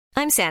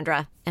I'm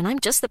Sandra, and I'm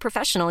just the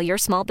professional your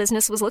small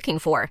business was looking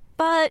for.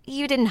 But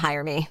you didn't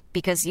hire me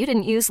because you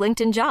didn't use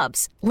LinkedIn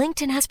Jobs.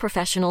 LinkedIn has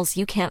professionals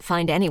you can't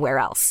find anywhere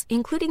else,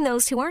 including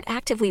those who aren't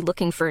actively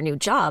looking for a new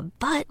job,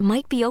 but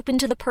might be open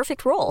to the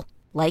perfect role,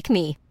 like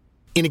me.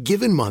 In a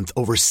given month,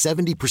 over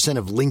 70%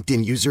 of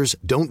LinkedIn users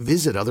don't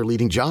visit other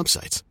leading job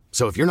sites.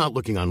 So if you're not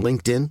looking on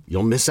LinkedIn,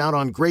 you'll miss out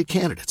on great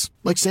candidates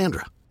like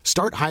Sandra.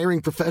 Start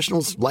hiring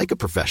professionals like a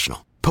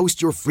professional.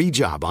 Post your free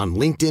job on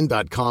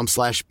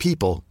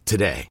linkedin.com/people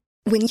today.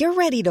 When you're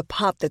ready to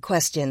pop the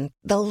question,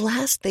 the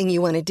last thing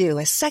you want to do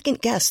is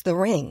second-guess the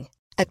ring.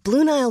 At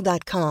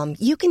BlueNile.com,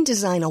 you can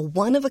design a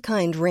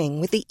one-of-a-kind ring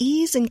with the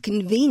ease and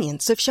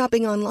convenience of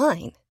shopping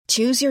online.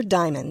 Choose your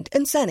diamond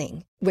and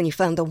setting. When you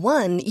find the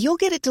one, you'll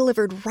get it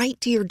delivered right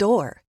to your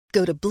door.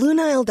 Go to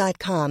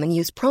BlueNile.com and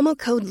use promo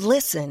code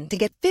LISTEN to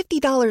get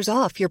 $50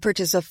 off your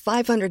purchase of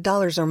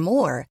 $500 or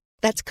more.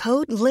 That's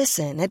code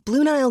LISTEN at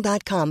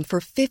BlueNile.com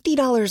for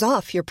 $50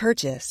 off your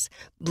purchase.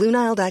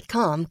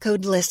 BlueNile.com,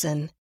 code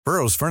LISTEN.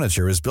 Burrow's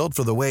furniture is built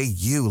for the way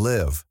you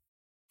live.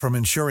 From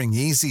ensuring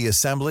easy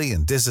assembly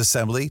and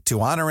disassembly to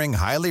honoring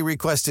highly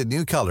requested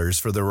new colors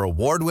for their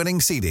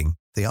award-winning seating,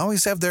 they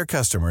always have their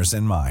customers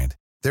in mind.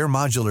 Their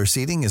modular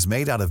seating is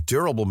made out of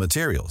durable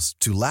materials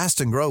to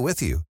last and grow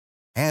with you.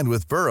 And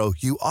with Burrow,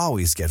 you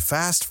always get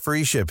fast,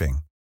 free shipping.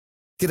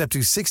 Get up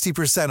to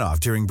 60%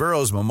 off during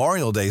Burrow's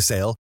Memorial Day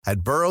sale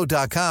at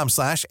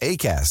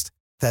burrow.com/ACAST.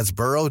 That's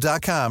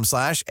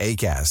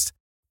burrow.com/ACAST.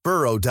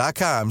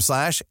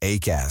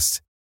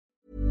 burrow.com/ACAST.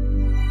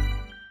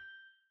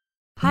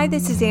 Hi,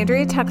 this is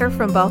Andrea Tucker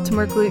from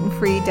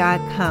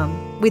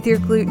BaltimoreGlutenFree.com with your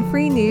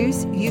gluten-free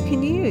news you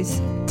can use.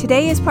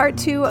 Today is part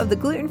 2 of the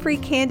gluten-free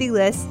candy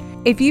list.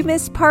 If you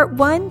missed part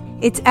 1,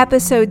 it's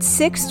episode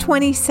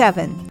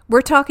 627.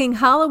 We're talking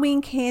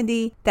Halloween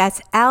candy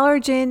that's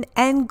allergen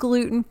and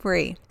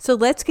gluten-free. So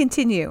let's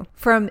continue.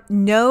 From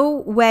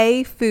No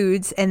Way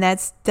Foods, and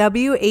that's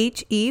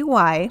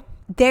WHEY,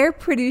 they're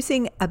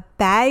producing a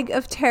bag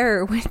of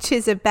terror, which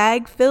is a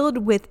bag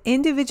filled with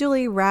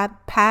individually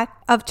wrapped pack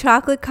of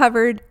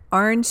chocolate-covered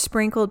orange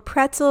sprinkled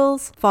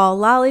pretzels, fall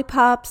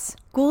lollipops,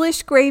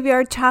 ghoulish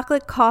graveyard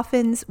chocolate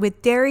coffins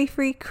with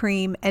dairy-free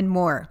cream, and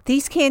more.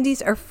 These candies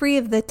are free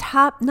of the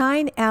top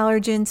 9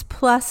 allergens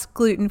plus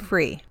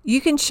gluten-free. You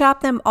can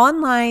shop them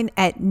online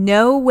at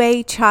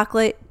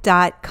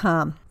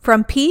nowaychocolate.com.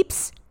 From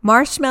Peeps,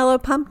 marshmallow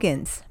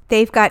pumpkins.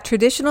 They've got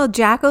traditional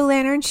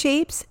jack-o'-lantern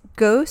shapes,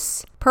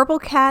 ghosts, purple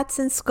cats,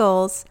 and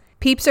skulls.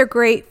 Peeps are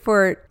great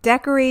for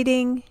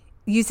decorating,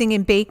 using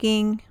in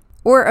baking,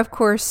 or of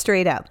course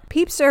straight up.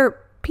 Peeps are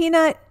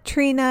peanut,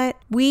 tree nut,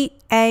 wheat,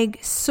 egg,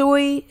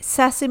 soy,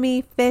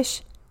 sesame,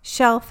 fish,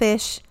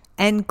 shellfish,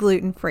 and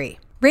gluten-free.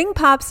 Ring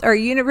Pops are a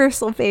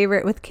universal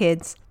favorite with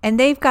kids, and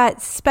they've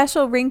got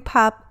special Ring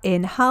Pop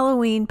in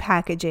Halloween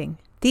packaging.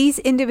 These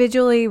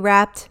individually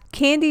wrapped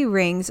candy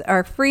rings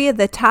are free of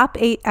the top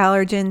 8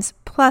 allergens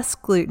plus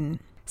gluten.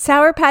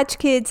 Sour Patch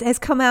Kids has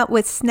come out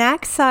with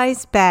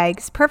snack-sized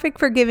bags perfect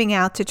for giving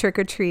out to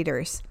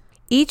trick-or-treaters.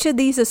 Each of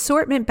these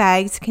assortment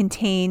bags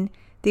contain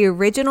the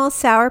original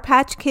Sour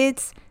Patch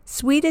Kids,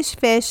 Swedish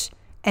Fish,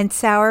 and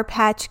Sour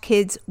Patch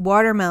Kids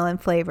watermelon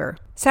flavor.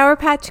 Sour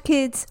Patch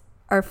Kids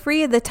are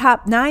free of the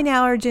top 9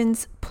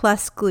 allergens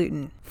plus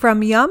gluten.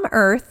 From Yum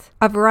Earth,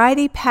 a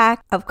variety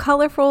pack of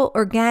colorful,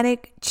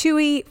 organic,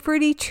 chewy,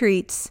 fruity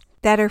treats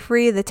that are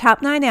free of the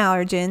top 9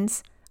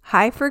 allergens,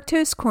 high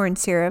fructose corn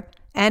syrup,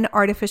 and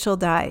artificial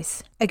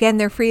dyes. Again,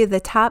 they're free of the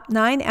top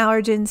 9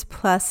 allergens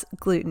plus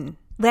gluten.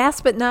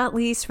 Last but not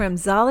least, from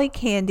Zolly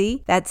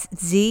Candy, that's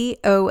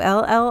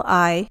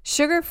Zolli,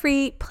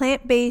 sugar-free,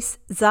 plant-based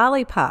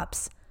Zolly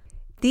Pops.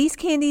 These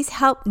candies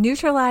help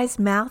neutralize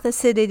mouth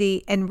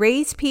acidity and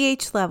raise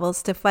pH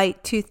levels to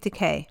fight tooth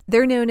decay.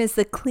 They're known as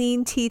the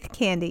Clean Teeth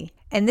Candy.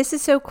 And this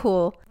is so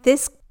cool.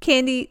 This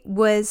candy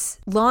was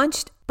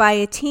launched by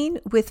a teen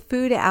with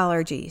food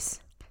allergies.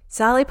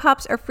 Zolly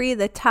Pops are free of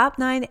the top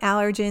 9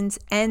 allergens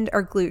and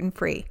are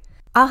gluten-free.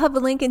 I'll have a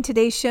link in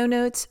today's show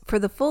notes for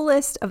the full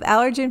list of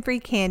allergen-free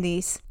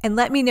candies, and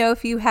let me know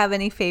if you have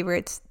any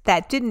favorites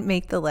that didn't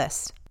make the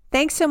list.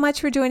 Thanks so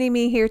much for joining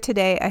me here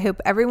today. I hope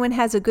everyone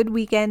has a good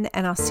weekend,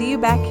 and I'll see you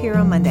back here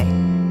on Monday.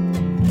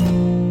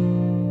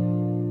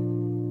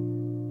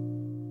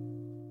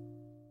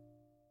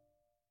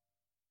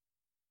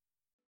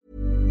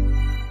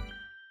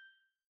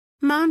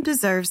 Mom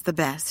deserves the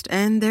best,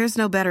 and there's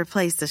no better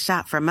place to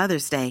shop for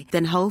Mother's Day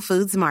than Whole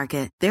Foods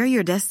Market. They're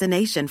your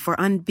destination for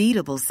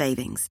unbeatable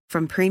savings,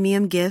 from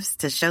premium gifts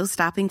to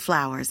show-stopping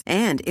flowers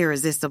and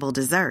irresistible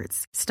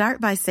desserts.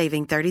 Start by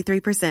saving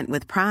 33%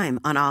 with Prime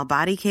on all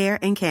body care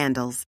and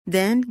candles.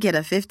 Then get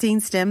a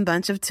 15-stem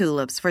bunch of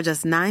tulips for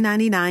just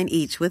 $9.99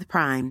 each with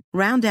Prime.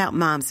 Round out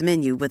Mom's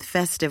menu with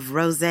festive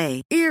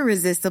rosé,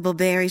 irresistible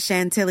berry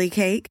chantilly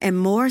cake, and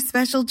more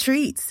special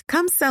treats.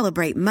 Come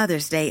celebrate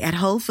Mother's Day at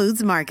Whole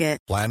Foods Market.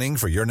 Planning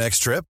for your next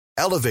trip?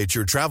 Elevate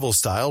your travel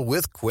style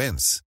with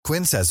Quince.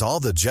 Quince has all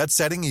the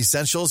jet-setting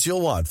essentials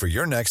you'll want for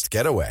your next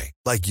getaway,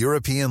 like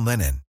European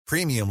linen,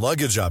 premium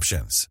luggage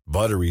options,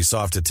 buttery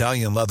soft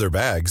Italian leather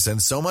bags,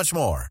 and so much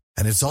more.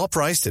 And it's all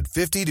priced at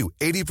 50 to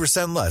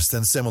 80% less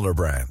than similar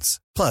brands.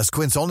 Plus,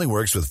 Quince only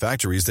works with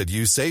factories that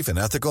use safe and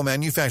ethical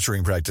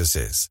manufacturing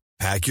practices.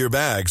 Pack your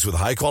bags with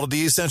high-quality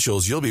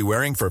essentials you'll be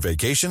wearing for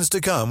vacations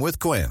to come with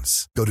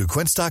Quince. Go to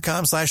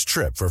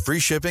quince.com/trip for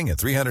free shipping and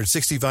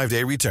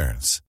 365-day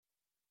returns.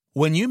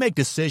 When you make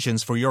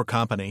decisions for your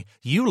company,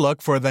 you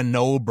look for the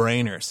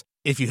no-brainers.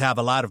 If you have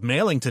a lot of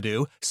mailing to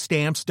do,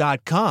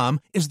 Stamps.com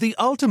is the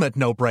ultimate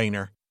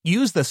no-brainer.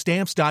 Use the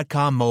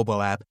Stamps.com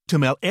mobile app to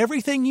mail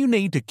everything you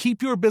need to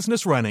keep your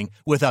business running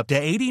with up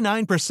to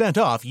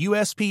 89% off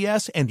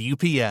USPS and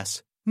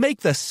UPS.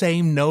 Make the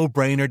same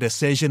no-brainer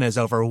decision as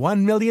over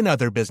 1 million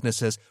other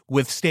businesses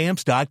with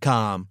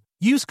Stamps.com.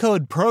 Use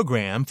code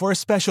PROGRAM for a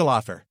special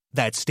offer.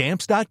 That's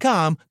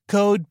Stamps.com,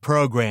 code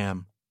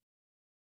PROGRAM.